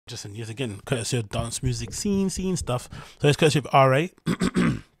just in yet again, courtesy of dance music scene stuff. So it's courtesy of RA.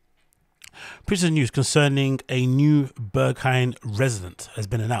 Pieces of news concerning a new Berghain resident has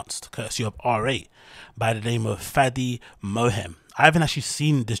been announced, courtesy of RA, by the name of Fadi Mohem. I haven't actually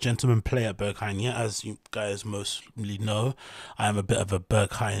seen this gentleman play at Berghain yet. As you guys mostly know, I am a bit of a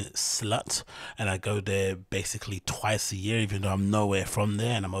Berghain slut, and I go there basically twice a year, even though I'm nowhere from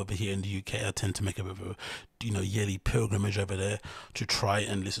there and I'm over here in the UK. I tend to make a bit of a yearly pilgrimage over there to try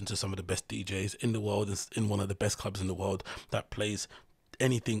and listen to some of the best DJs in the world, in one of the best clubs in the world that plays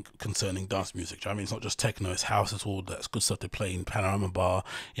anything concerning dance music. I mean, it's not just techno, it's house, it's all that's good stuff they play in Panorama Bar,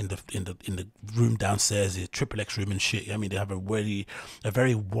 in the room downstairs, the Triple X room and shit. I mean, they have a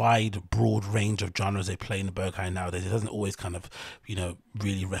very wide, broad range of genres they play in the Berghain nowadays. It doesn't always kind of,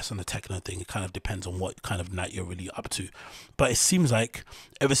 really rest on the techno thing. It kind of depends on what kind of night you're really up to. But it seems like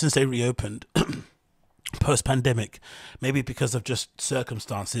ever since they reopened post-pandemic, maybe because of just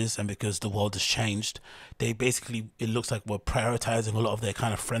circumstances and because the world has changed, they basically, it looks like we're prioritizing a lot of their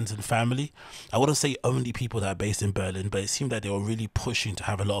kind of friends and family. I wouldn't say only people that are based in Berlin, but it seemed that they were really pushing to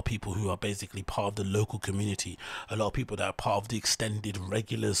have a lot of people who are basically part of the local community, a lot of people that are part of the extended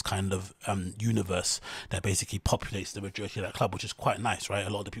regulars kind of universe that basically populates the majority of that club, which is quite nice, right? A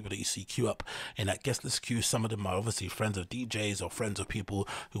lot of the people that you see queue up in that guest list queue, some of them are obviously friends of DJs or friends of people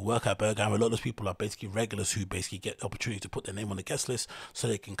who work at Berghain. A lot of those people are basically regulars who basically get the opportunity to put their name on the guest list, so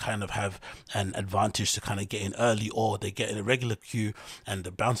they can kind of have an advantage to kind of get in early, or they get in a regular queue and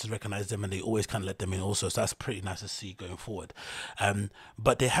the bouncers recognize them and they always kind of let them in also. So that's pretty nice to see going forward.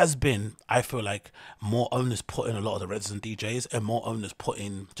 But there has been, I feel like, more onus put in a lot of the resident DJs and more onus put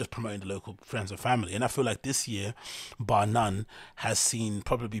in just promoting the local friends and family. And I feel like this year, bar none, has seen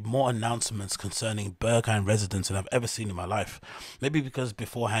probably more announcements concerning Berghain residents than I've ever seen in my life. Maybe because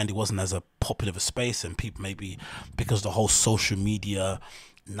beforehand it wasn't as a popular of a space, and people, maybe because the whole social media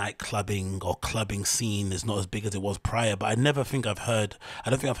night clubbing or clubbing scene is not as big as it was prior. But I don't think I've heard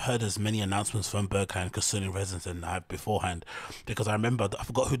as many announcements from Berghain concerning residents than I have beforehand, because I remember, I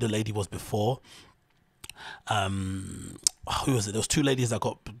forgot who the lady was before. Who was it? There was two ladies that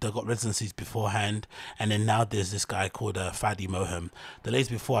got residencies beforehand, and then now there's this guy called Fadi Mohem. The ladies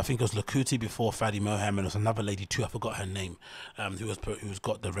before, I think it was Lakuti before Fadi Mohem, and there was another lady too, I forgot her name, who's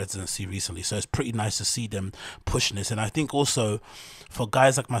got the residency recently. So it's pretty nice to see them pushing this. And I think also for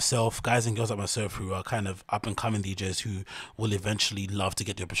guys like myself, guys and girls like myself who are kind of up and coming DJs who will eventually love to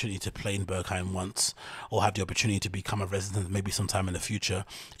get the opportunity to play in Berghain once, or have the opportunity to become a resident maybe sometime in the future,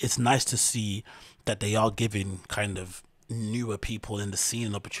 it's nice to see that they are giving kind of newer people in the scene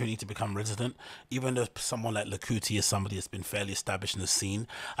an opportunity to become resident. Even though someone like Lakuti is somebody that's been fairly established in the scene,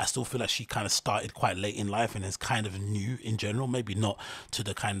 I still feel like she kind of started quite late in life and is kind of new in general. Maybe not to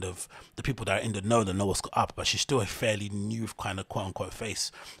the kind of the people that are in the know that know what's up, but she's still a fairly new kind of quote unquote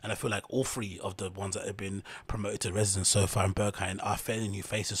face. And I feel like all three of the ones that have been promoted to residents so far in Berghain are fairly new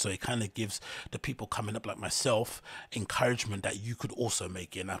faces. So it kind of gives the people coming up like myself encouragement that you could also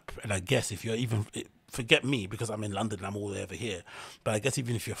make it. And I guess if you're even, forget me because I'm in London and I'm all the way over here, but I guess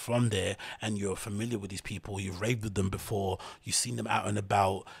even if you're from there and you're familiar with these people, you've raved with them before, you've seen them out and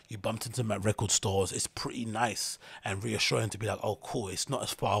about, you bumped into them at record stores, it's pretty nice and reassuring to be like, oh cool, it's not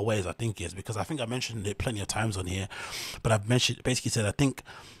as far away as I think it is. Because I think I mentioned it plenty of times on here, but I've basically said I think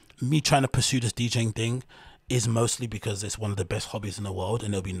me trying to pursue this DJing thing is mostly because it's one of the best hobbies in the world,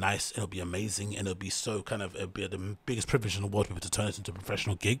 and it'll be nice, it'll be amazing, and it'll be so kind of, it'll be the biggest privilege in the world to be able to turn it into a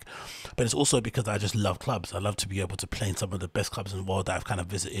professional gig. But it's also because I just love clubs. I love to be able to play in some of the best clubs in the world that I've kind of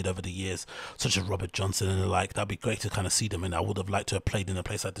visited over the years, such as Robert Johnson and the like. That'd be great to kind of see them, and I would have liked to have played in a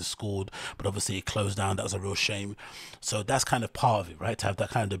place like this school, but obviously it closed down. That was a real shame. So that's kind of part of it, right? To have that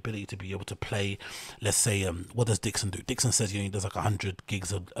kind of ability to be able to play, let's say, what does Dixon do? Dixon says he does like 100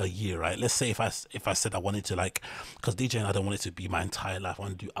 gigs a year, right? Let's say if I said I wanted to, like, because DJing, I don't want it to be my entire life, I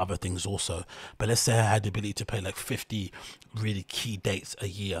want to do other things also, but let's say I had the ability to play like 50 really key dates a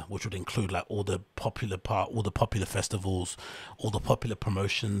year, which would include like all the popular festivals, all the popular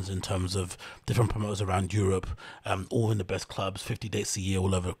promotions in terms of different promoters around Europe, all in the best clubs, 50 dates a year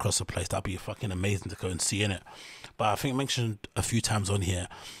all over across the place. That'd be fucking amazing to go and see in it. But I think I mentioned a few times on here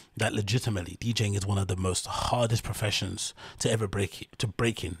that legitimately DJing is one of the most hardest professions to ever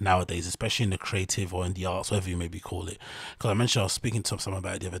break in nowadays, especially in the creative or in the arts, whatever you maybe call it. Because I mentioned, I was speaking to someone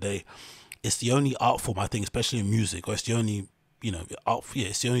about it the other day, it's the only art form, I think, especially in music, or it's the only,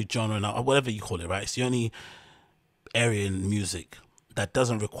 it's the only genre, or whatever you call it, right? It's the only area in music that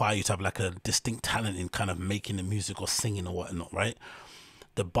doesn't require you to have like a distinct talent in kind of making the music or singing or whatnot, right?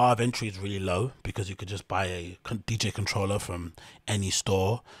 The bar of entry is really low because you could just buy a DJ controller from any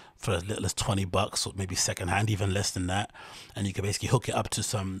store for as little as $20, or maybe secondhand, even less than that, and you can basically hook it up to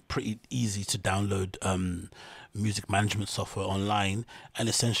some pretty easy to download music management software online and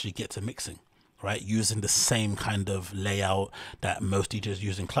essentially get to mixing, right, using the same kind of layout that most DJs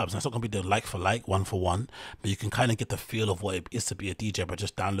use in clubs. And it's not going to be the like for like, one for one, but you can kind of get the feel of what it is to be a DJ by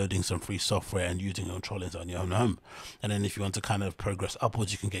just downloading some free software and using your controllers on your own home. And then if you want to kind of progress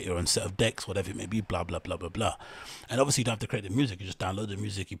upwards, you can get your own set of decks, whatever it may be, blah, blah, blah, blah, blah. And obviously you don't have to create the music. You just download the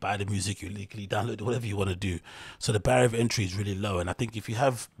music, you buy the music, you legally download it, whatever you want to do. So the barrier of entry is really low. And I think if you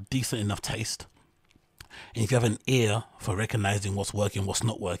have decent enough taste, and if you have an ear for recognizing what's working, what's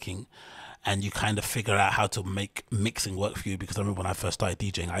not working, and you kind of figure out how to make mixing work for you, because I remember when I first started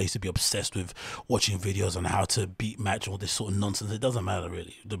DJing, I used to be obsessed with watching videos on how to beat match and all this sort of nonsense. It doesn't matter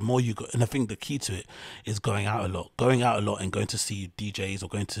really. The more you go, and I think the key to it is going out a lot and going to see DJs, or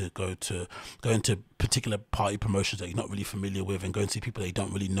going to particular party promotions that you're not really familiar with, and going to see people that you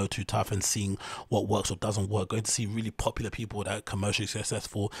don't really know too tough, and seeing what works or doesn't work, going to see really popular people that are commercially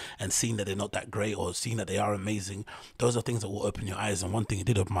successful and seeing that they're not that great, or seeing that they are amazing. Those are things that will open your eyes. And one thing it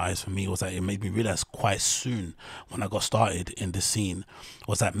did open my eyes for me was that it made me realize quite soon when I got started in this scene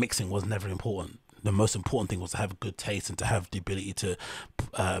was that mixing was never important. The most important thing was to have good taste and to have the ability to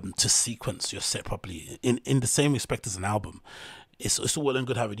sequence your set properly. In the same respect as an album, it's all well and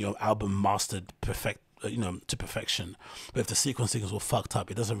good having your album mastered to perfection, but if the sequencing is all fucked up,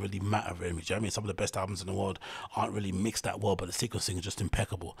 it doesn't really matter very much. I mean, some of the best albums in the world aren't really mixed that well, but the sequencing is just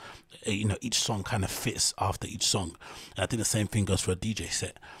impeccable. Each song kind of fits after each song, and I think the same thing goes for a DJ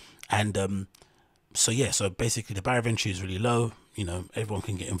set. And so basically the barrier of entry is really low. Everyone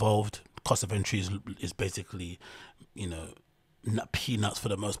can get involved. Cost of entry is basically peanuts for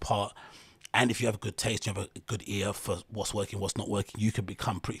the most part. And if you have a good taste, you have a good ear for what's working, what's not working, you can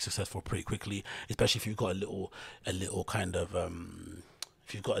become pretty successful pretty quickly, especially if you've got a little kind of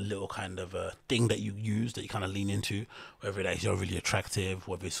thing that you use, that you kind of lean into, whether that is you're really attractive,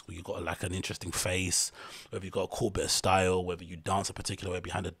 whether it's you've got like an interesting face, whether you've got a cool bit of style, whether you dance a particular way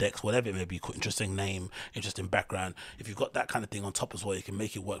behind the decks, whatever it may be, interesting name, interesting background. If you've got that kind of thing on top as well, you can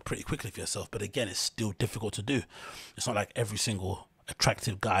make it work pretty quickly for yourself. But again, it's still difficult to do. It's not like every single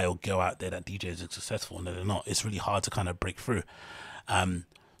attractive guy or girl out there that DJs are successful, and they're not. It's really hard to kind of break through.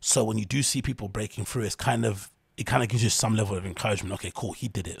 So when you do see people breaking through, it kind of gives you some level of encouragement. Okay, cool, he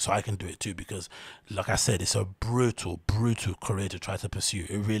did it, so I can do it too. Because like I said, it's a brutal career to try to pursue.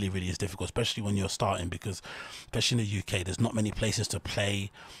 It really is difficult, especially when you're starting, because especially in the UK, there's not many places to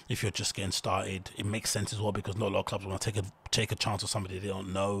play if you're just getting started. It makes sense as well, because not a lot of clubs want to take a chance with somebody they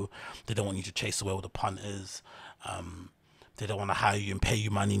don't know. They don't want you to chase away with the punters. They don't want to hire you and pay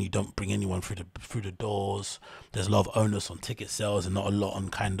you money and you don't bring anyone through the doors. There's a lot of onus on ticket sales and not a lot on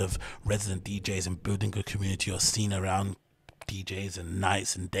kind of resident DJs and building a community or scene around DJs and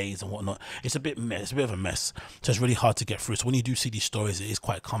nights and days and whatnot. It's a bit of a mess. So it's really hard to get through. So when you do see these stories, it is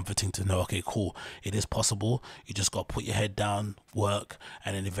quite comforting to know, okay, cool, it is possible. You just got to put your head down, work,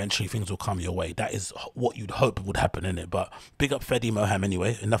 and then eventually things will come your way. That is what you'd hope would happen, in it. But big up Fadi Mohem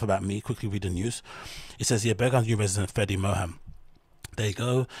anyway. Enough about me. Quickly read the news. It says here, Berghain new resident Fadi Mohem. There you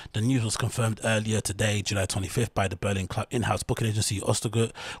go. The news was confirmed earlier today, July 25th, by the Berlin club in-house booking agency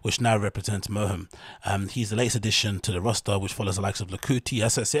Ostergut, which now represents Mohem. He's the latest addition to the roster, which follows the likes of Lakuti.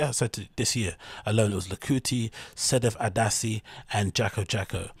 As I said this year alone, it was Lakuti, Sedef Adassi, and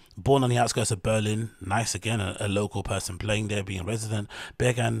Jacko. Born on the outskirts of Berlin, nice again, a local person playing there, being a resident.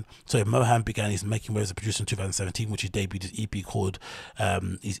 Mohem began his making waves as a producer in 2017, which he debuted his EP called,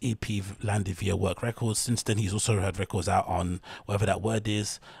 his EP landed via Work Records. Since then, he's also had records out on whatever that word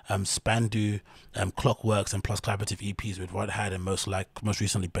is, Spandu, Clockworks, and plus collaborative EPs with Rod Had and most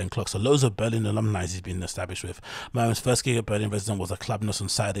recently Ben Clock. So loads of Berlin alumni he's been established with. Mohem's first gig at Berlin resident was a Club Nuss on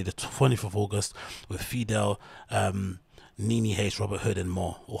Saturday the 20th of August with Fidel, Nini Hayes, Robert Hood, and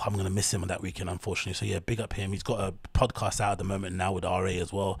more. I'm going to miss him on that weekend, unfortunately. So yeah, big up him. He's got a podcast out at the moment now with RA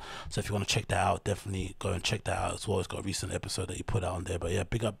as well. So if you want to check that out, definitely go and check that out as well. It's got a recent episode that he put out on there. But yeah,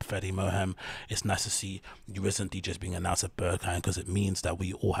 big up Fadi Mohem. It's nice to see new resident DJs being announced at Berghain, because it means that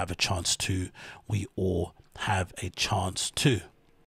we all have a chance to.